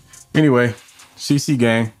 Anyway, CC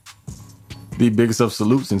gang, the biggest of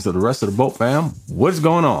salutes into the rest of the boat fam. What's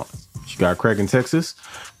going on? You got Craig in Texas,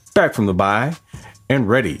 back from the bye, and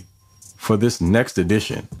ready for this next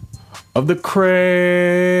edition of the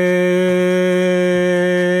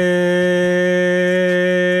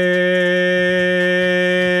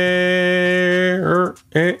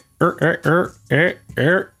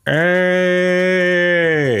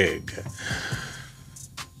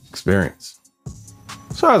experience.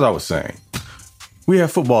 So as I was saying, we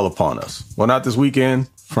have football upon us. Well, not this weekend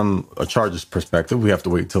from a Chargers perspective. We have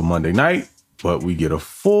to wait till Monday night, but we get a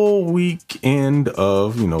full weekend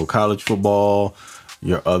of, college football,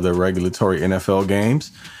 your other regulatory NFL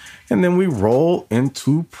games. And then we roll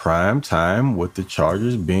into prime time with the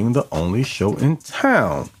Chargers being the only show in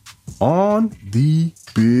town on the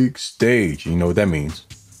big stage. You know what that means?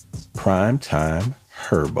 Prime time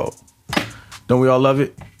Herbo. Don't we all love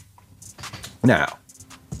it? Now,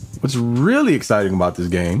 what's really exciting about this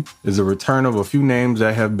game is the return of a few names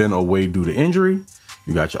that have been away due to injury.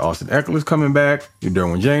 You got your Austin Eckler's coming back, your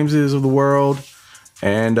Derwin Jameses of the world,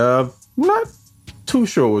 and not too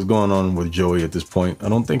sure what's going on with Joey at this point. I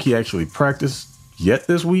don't think he actually practiced yet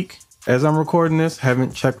this week as I'm recording this.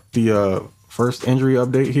 Haven't checked the first injury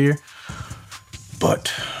update here,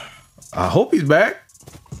 but I hope he's back.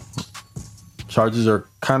 Chargers are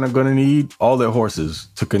kind of going to need all their horses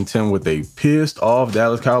to contend with a pissed off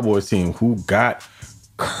Dallas Cowboys team who got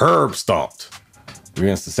curb stomped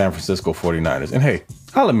against the San Francisco 49ers. And hey,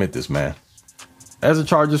 I'll admit this, man. As a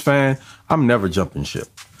Chargers fan, I'm never jumping ship.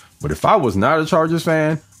 But if I was not a Chargers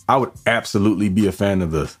fan, I would absolutely be a fan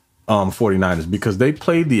of the 49ers because they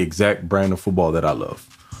play the exact brand of football that I love.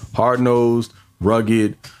 Hard-nosed,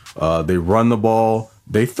 rugged, they run the ball,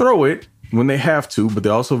 they throw it when they have to, but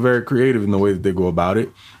they're also very creative in the way that they go about it.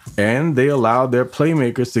 And they allow their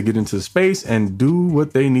playmakers to get into space and do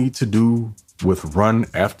what they need to do with run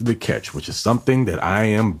after the catch, which is something that I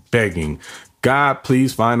am begging. God,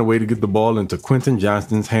 please find a way to get the ball into Quentin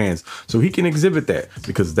Johnston's hands so he can exhibit that,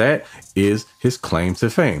 because that is his claim to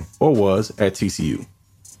fame, or was at TCU.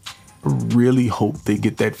 I really hope they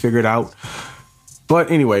get that figured out. But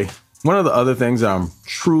anyway, one of the other things that I'm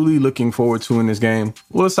truly looking forward to in this game,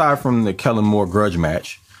 well, aside from the Kellen Moore grudge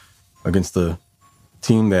match against the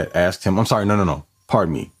team that asked him,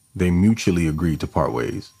 pardon me, they mutually agreed to part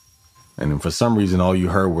ways. And then for some reason, all you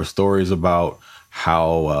heard were stories about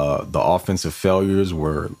how the offensive failures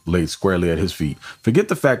were laid squarely at his feet. Forget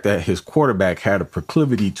the fact that his quarterback had a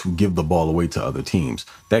proclivity to give the ball away to other teams.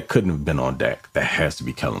 That couldn't have been on Dak. That has to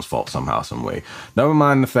be Kellen's fault somehow, some way. Never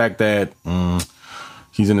mind the fact that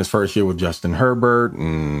he's in his first year with Justin Herbert,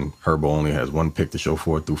 and Herbert only has one pick to show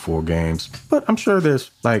for it through 4 games. But I'm sure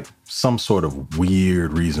there's like some sort of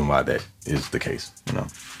weird reason why that is the case. You know,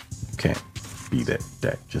 can't be that.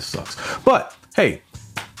 That just sucks. But hey,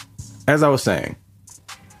 as I was saying,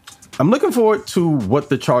 I'm looking forward to what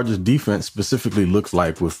the Chargers defense specifically looks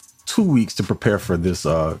like with 2 weeks to prepare for this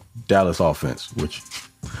Dallas offense, which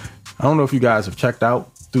I don't know if you guys have checked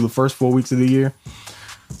out through the first 4 weeks of the year.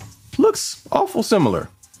 Looks awful similar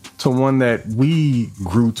to one that we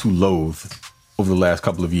grew to loathe over the last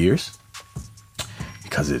couple of years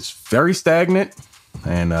because it's very stagnant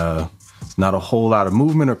and it's not a whole lot of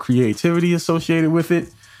movement or creativity associated with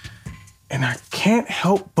it. And I can't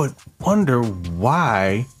help but wonder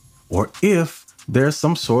why or if there's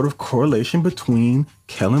some sort of correlation between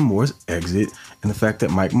Kellen Moore's exit and the fact that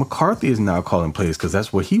Mike McCarthy is now calling plays, because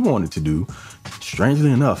that's what he wanted to do. Strangely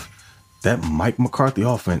enough, that Mike McCarthy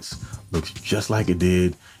offense looks just like it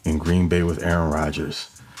did in Green Bay with Aaron Rodgers.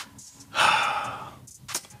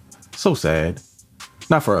 So sad.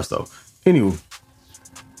 Not for us, though. Anyway,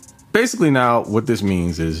 basically now what this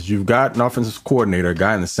means is you've got an offensive coordinator, a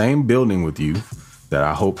guy in the same building with you that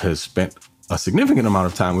I hope has spent a significant amount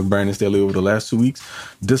of time with Brandon Staley over the last 2 weeks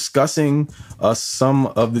discussing some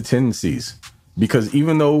of the tendencies. Because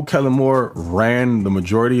even though Kellen Moore ran the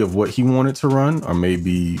majority of what he wanted to run, or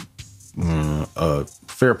maybe a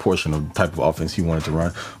fair portion of the type of offense he wanted to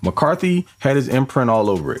run, McCarthy had his imprint all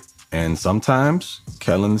over it. And sometimes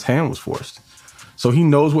Kellen's hand was forced. So he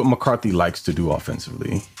knows what McCarthy likes to do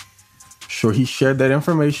offensively. Sure, he shared that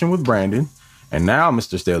information with Brandon. And now,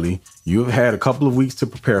 Mr. Staley, you have had a couple of weeks to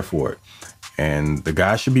prepare for it. And the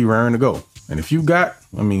guy should be raring to go. And if you've got,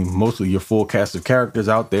 mostly your full cast of characters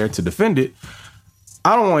out there to defend it,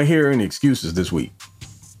 I don't want to hear any excuses this week.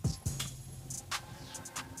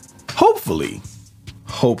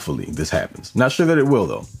 Hopefully this happens. Not sure that it will,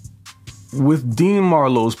 though. With Dean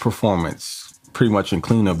Marlowe's performance pretty much in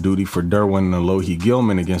cleanup duty for Derwin and Alohi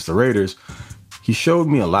Gilman against the Raiders, he showed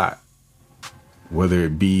me a lot. Whether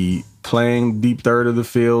it be playing deep third of the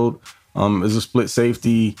field as a split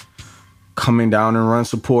safety, coming down and run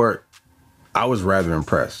support, I was rather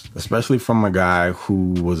impressed, especially from a guy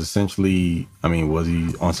who was essentially, was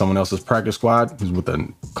he on someone else's practice squad? He was with a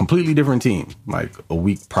completely different team, like a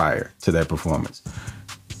week prior to that performance.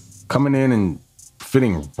 Coming in and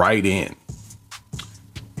fitting right in.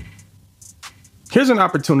 Here's an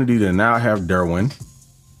opportunity to now have Derwin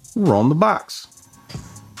roam the box.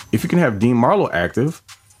 If you can have Dean Marlowe active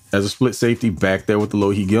as a split safety back there with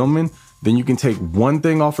Alohi Gilman, then you can take one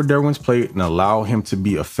thing off of Derwin's plate and allow him to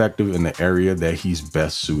be effective in the area that he's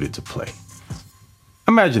best suited to play.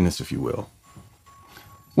 Imagine this, if you will.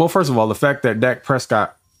 Well, first of all, the fact that Dak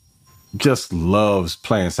Prescott just loves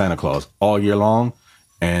playing Santa Claus all year long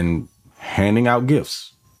and handing out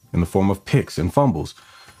gifts in the form of picks and fumbles.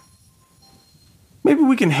 Maybe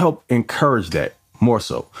we can help encourage that more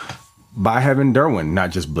so by having Derwin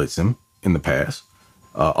not just blitz him, in the past,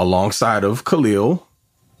 alongside of Khalil,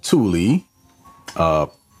 Thule,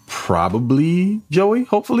 probably Joey,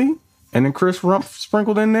 hopefully, and then Chris Rumpf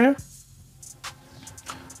sprinkled in there.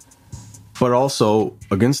 But also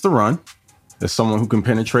against the run, as someone who can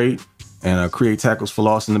penetrate and create tackles for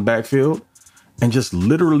loss in the backfield, and just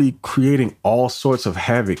literally creating all sorts of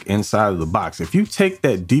havoc inside of the box. If you take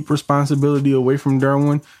that deep responsibility away from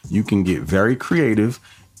Derwin, you can get very creative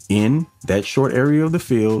in that short area of the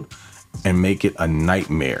field and make it a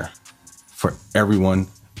nightmare for everyone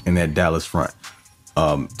in that Dallas front.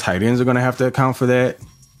 Tight ends are going to have to account for that.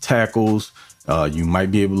 Tackles, you might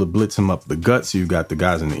be able to blitz him up the gut, so you got the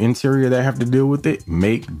guys in the interior that have to deal with it.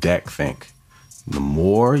 Make Dak think. The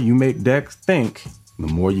more you make Dak think, the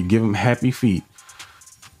more you give him happy feet,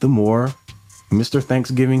 the more Mr.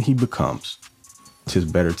 Thanksgiving he becomes. 'Tis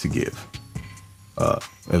better to give, at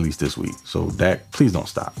least this week. So Dak, please don't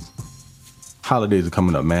stop. Holidays are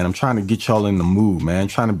coming up, man. I'm trying to get y'all in the mood, man.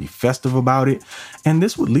 Trying to be festive about it. And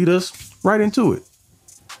this would lead us right into it.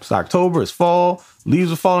 It's October, it's fall,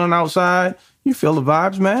 leaves are falling outside. You feel the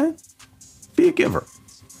vibes, man. Be a giver.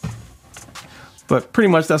 But pretty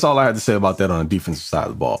much that's all I had to say about that on the defensive side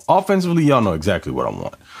of the ball. Offensively, y'all know exactly what I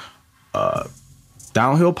want.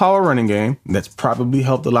 Downhill power running game. That's probably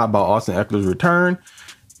helped a lot by Austin Eckler's return.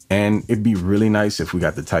 And it'd be really nice if we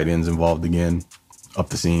got the tight ends involved again, up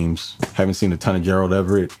the seams. Haven't seen a ton of Gerald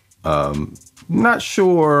Everett. Not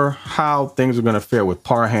sure how things are going to fare with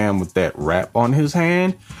Parham with that wrap on his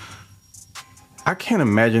hand. I can't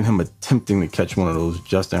imagine him attempting to catch one of those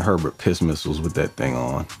Justin Herbert piss missiles with that thing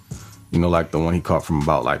on. You know, like the one he caught from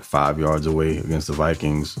about like 5 yards away against the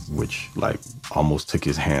Vikings, which like almost took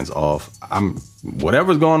his hands off.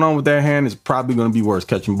 Whatever's going on with that hand is probably going to be worse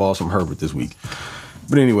catching balls from Herbert this week.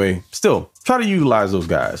 But anyway, still try to utilize those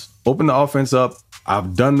guys. Open the offense up.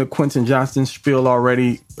 I've done the Quentin Johnston spiel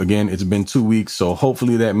already. Again, it's been 2 weeks, so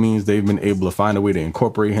hopefully that means they've been able to find a way to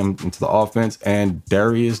incorporate him into the offense. And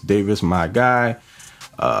Darius Davis, my guy,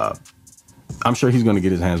 I'm sure he's going to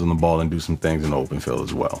get his hands on the ball and do some things in the open field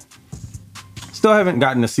as well. Still haven't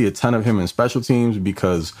gotten to see a ton of him in special teams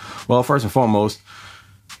because, well, first and foremost,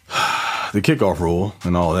 the kickoff rule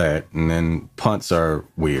and all that, and then punts are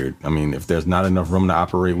weird. I mean, if there's not enough room to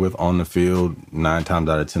operate with on the field, 9 times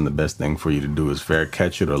out of 10, the best thing for you to do is fair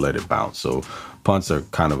catch it or let it bounce. So punts are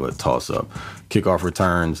kind of a toss-up. Kickoff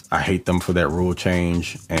returns, I hate them for that rule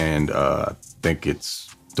change, and think it's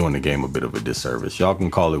doing the game a bit of a disservice. Y'all can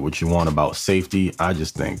call it what you want about safety. I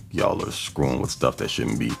just think y'all are screwing with stuff that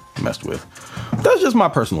shouldn't be messed with. That's just my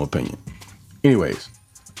personal opinion. Anyways,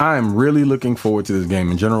 I am really looking forward to this game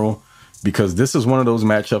in general, because this is one of those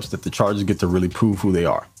matchups that the Chargers get to really prove who they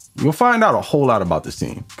are. You'll find out a whole lot about this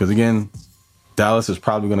team because, again, Dallas is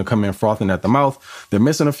probably going to come in frothing at the mouth. They're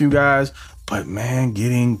missing a few guys, but, man,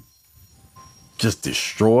 getting just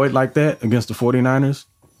destroyed like that against the 49ers,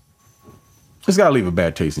 it's got to leave a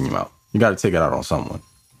bad taste in your mouth. You got to take it out on someone.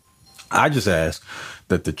 I just ask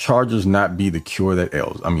that the Chargers not be the cure that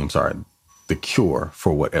ails. The cure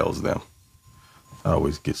for what ails them. That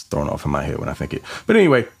always gets thrown off in my head when I think it. But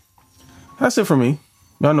anyway, that's it for me.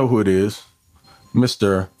 Y'all know who it is.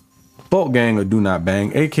 Mr. Bolt Gang or Do Not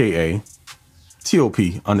Bang, a.k.a.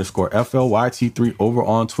 TOP_FLYT3 over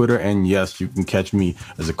on Twitter. And yes, you can catch me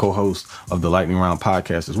as a co-host of the Lightning Round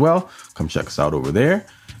podcast as well. Come check us out over there.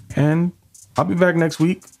 And I'll be back next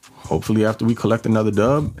week, hopefully after we collect another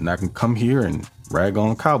dub, and I can come here and rag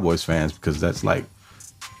on Cowboys fans because that's like,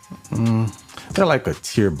 they're like a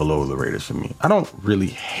tier below the Raiders for me. I don't really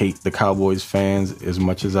hate the Cowboys fans as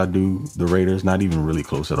much as I do the Raiders, not even really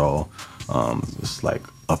close at all. It's like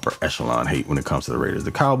upper echelon hate when it comes to the Raiders.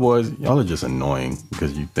 The Cowboys, y'all are just annoying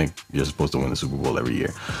because you think you're supposed to win the Super Bowl every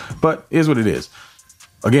year. But it is what it is.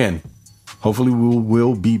 Again, hopefully we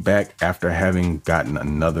will be back after having gotten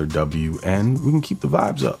another W and we can keep the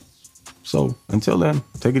vibes up. So until then,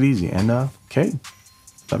 take it easy. And okay,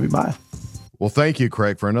 love you, bye. Well, thank you,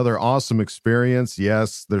 Craig, for another awesome experience.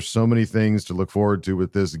 Yes, there's so many things to look forward to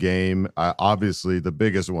with this game. Obviously, the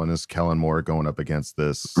biggest one is Kellen Moore going up against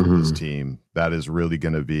this team. That is really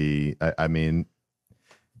going to be,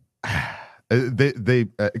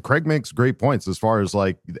 Craig makes great points as far as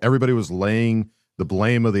like everybody was laying the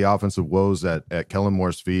blame of the offensive woes at Kellen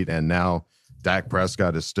Moore's feet, and now Dak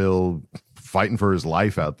Prescott is still fighting for his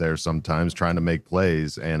life out there sometimes trying to make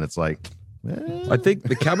plays, and it's like, I think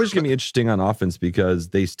the Cowboys are going to be interesting on offense because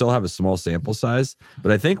they still have a small sample size.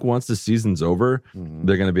 But I think once the season's over,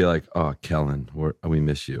 they're going to be like, "Oh, Kellen, we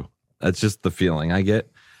miss you." That's just the feeling I get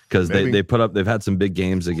because they've had some big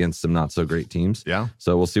games against some not so great teams. Yeah.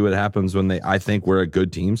 So we'll see what happens when I think we're a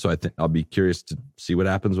good team. So I think I'll be curious to see what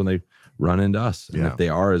happens when they run into us. And if they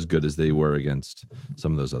are as good as they were against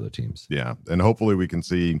some of those other teams. Yeah. And hopefully we can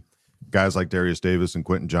see guys like Darius Davis and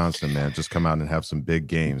Quentin Johnston, man, just come out and have some big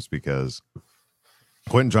games, because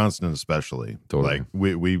Quentin Johnston especially, like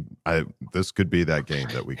this could be that game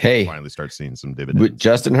that we can finally start seeing some dividends.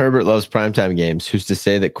 Justin Herbert loves primetime games. Who's to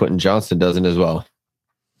say that Quentin Johnston doesn't as well?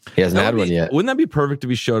 He hasn't had one yet. Wouldn't that be perfect if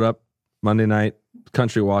he showed up Monday night,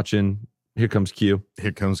 country watching? Here comes Q.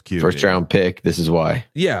 Here comes Q. First round pick. This is why.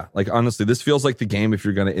 Yeah. Like, honestly, this feels like the game. If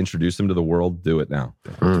you're going to introduce him to the world, do it now.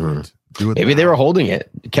 Do it Maybe now. they were holding it.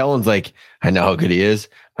 Kellen's like, I know how good he is.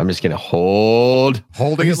 I'm just going to holding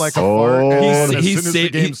it like a fart. And as soon as the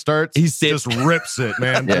game starts, he just rips it,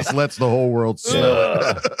 man. Just lets the whole world smell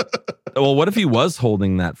it. Well, what if he was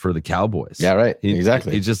holding that for the Cowboys? Yeah, right.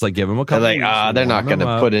 Exactly. He just like give him a couple. They're they're not going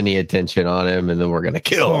to put any attention on him, and then we're going to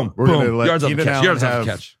kill him. We're going to let yards Keenan Allen have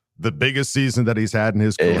catch. The biggest season that he's had in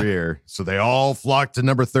his career. So they all flock to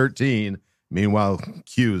number 13. Meanwhile,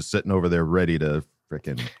 Q's sitting over there ready to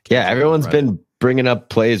freaking. Yeah, everyone's been bringing up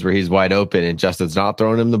plays where he's wide open and Justin's not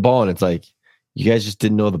throwing him the ball. And it's like, you guys just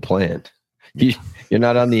didn't know the plan. You're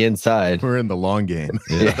not on the inside. We're in the long game.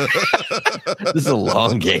 Yeah. This is a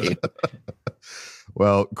long game.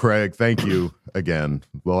 Well, Craig, thank you again.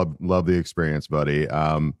 Love the experience, buddy.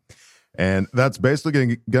 And that's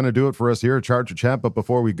basically going to do it for us here at Charger Chat. But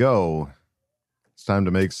before we go, it's time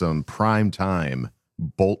to make some prime time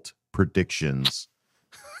bolt predictions.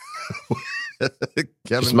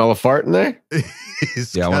 Kevin, smell a fart in there?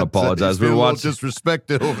 Yeah, I want to apologize. We were watching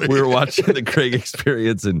disrespected over we were watching the Craig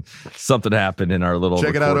Experience, and something happened in our little.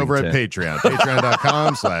 Check it out over at Patreon.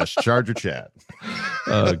 Patreon.com/Charger Chat.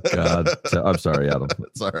 Oh God, I'm sorry, Adam.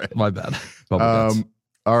 It's all right. My bad.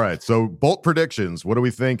 All right. So bolt predictions. What do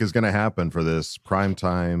we think is going to happen for this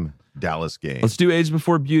primetime Dallas game? Let's do age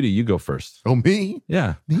before beauty. You go first. Oh, me?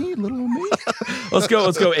 Yeah, me, little me. Let's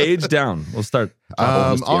go age down. We'll start.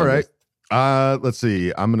 All right. Let's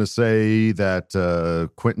see. I'm going to say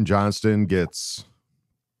that Quentin Johnston gets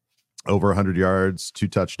over 100 yards, 2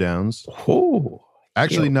 touchdowns. Oh,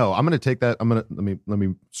 actually, no. I'm going to take that. Let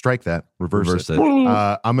me strike that. Reverse it.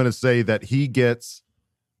 I'm going to say that he gets.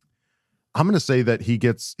 I'm going to say that he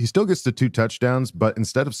still gets the 2 touchdowns, but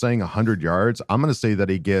instead of saying 100 yards, I'm going to say that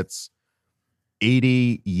he gets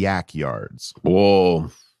 80 yak yards. Whoa,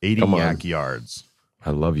 80 yak yards.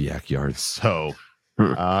 I love yak yards. So.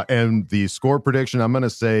 And the score prediction, I'm going to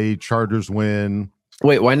say Chargers win.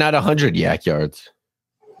 Wait, why not 100 yak yards?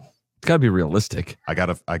 It's got to be realistic. I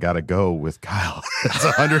gotta go with Kyle. It's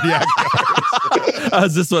 100 yak yards.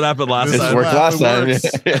 Is this what happened last time? This worked last time.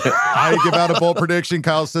 I give out a bold prediction.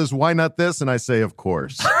 Kyle says, "Why not this?" And I say, "Of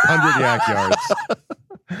course, 100 yak yards."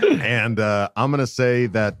 And I'm going to say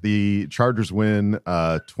that the Chargers win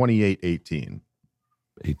 28-18.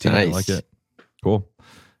 18. Nice. I like it. Cool.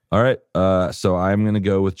 All right. So I'm going to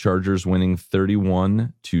go with Chargers winning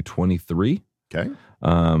 31-23. Okay.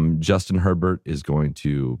 Justin Herbert is going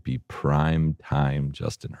to be prime time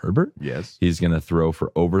Justin Herbert. Yes. He's going to throw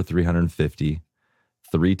for over 350,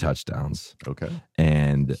 3 touchdowns. Okay.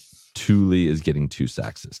 And Thule is getting 2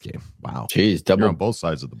 sacks this game. Wow. Jeez, double. You're on both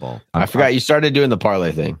sides of the ball. I forgot you started doing the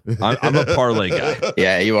parlay thing. I'm a parlay guy.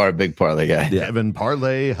 Yeah, you are a big parlay guy. Yeah. Evan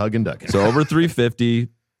parlay, hug and duck. So over 350,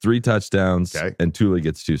 3 touchdowns, and Thule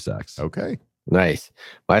gets 2 sacks. Okay. Nice.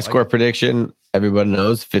 My score prediction, everybody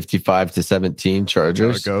knows, 55-17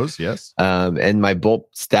 Chargers. There it goes, yes. And my bolt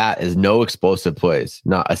stat is no explosive plays.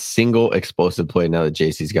 Not a single explosive play now that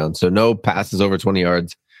JC's gone. So no passes over 20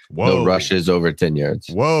 yards. Whoa. No rushes over 10 yards.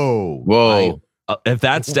 Whoa. If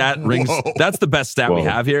that stat rings, that's the best stat we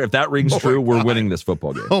have here. If that rings true, we're winning this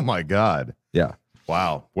football game. Oh, my God. Yeah.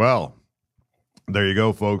 Wow. Well, there you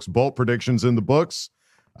go, folks. Bolt predictions in the books.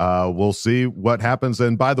 We'll see what happens.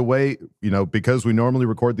 And by the way, because we normally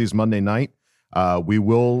record these Monday night, we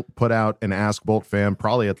will put out an Ask Bolt Fan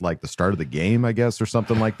probably at like the start of the game, I guess, or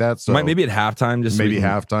something like that. So maybe at halftime,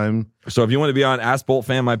 halftime. So if you want to be on Ask Bolt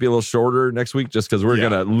Fan, might be a little shorter next week, just because we're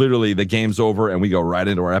gonna literally the game's over and we go right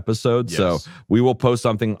into our episode. Yes. So we will post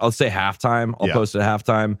something. I'll say halftime. I'll post it at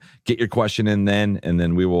halftime. Get your question in then, and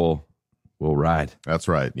then we'll ride. That's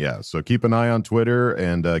right. Yeah. So keep an eye on Twitter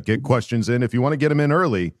and get questions in. If you want to get them in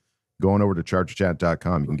early, go on over to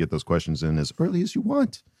chargerchat.com. You can get those questions in as early as you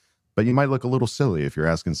want. But you might look a little silly if you're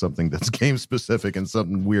asking something that's game specific and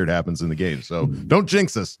something weird happens in the game. So don't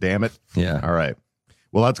jinx us, damn it. Yeah. All right.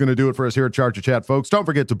 Well, that's going to do it for us here at Charger Chat, folks. Don't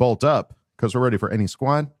forget to bolt up because we're ready for any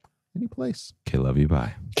squad, any place. Okay, love you.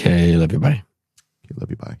 Bye. Okay, love you. Bye. Okay, love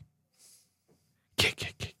you. Bye.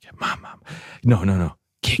 Kick. Mom. No.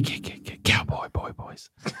 Kick. Cowboy boys.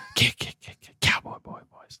 Kick. Cowboy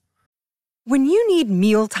boys. When you need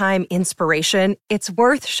mealtime inspiration, it's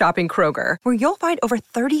worth shopping Kroger, where you'll find over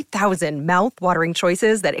 30,000 mouth-watering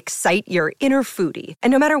choices that excite your inner foodie.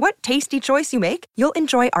 And no matter what tasty choice you make, you'll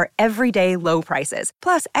enjoy our everyday low prices,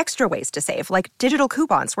 plus extra ways to save, like digital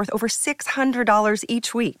coupons worth over $600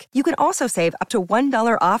 each week. You can also save up to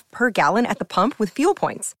 $1 off per gallon at the pump with fuel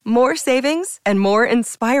points. More savings and more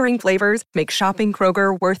inspiring flavors make shopping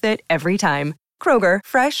Kroger worth it every time. Kroger,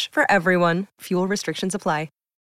 fresh for everyone. Fuel restrictions apply.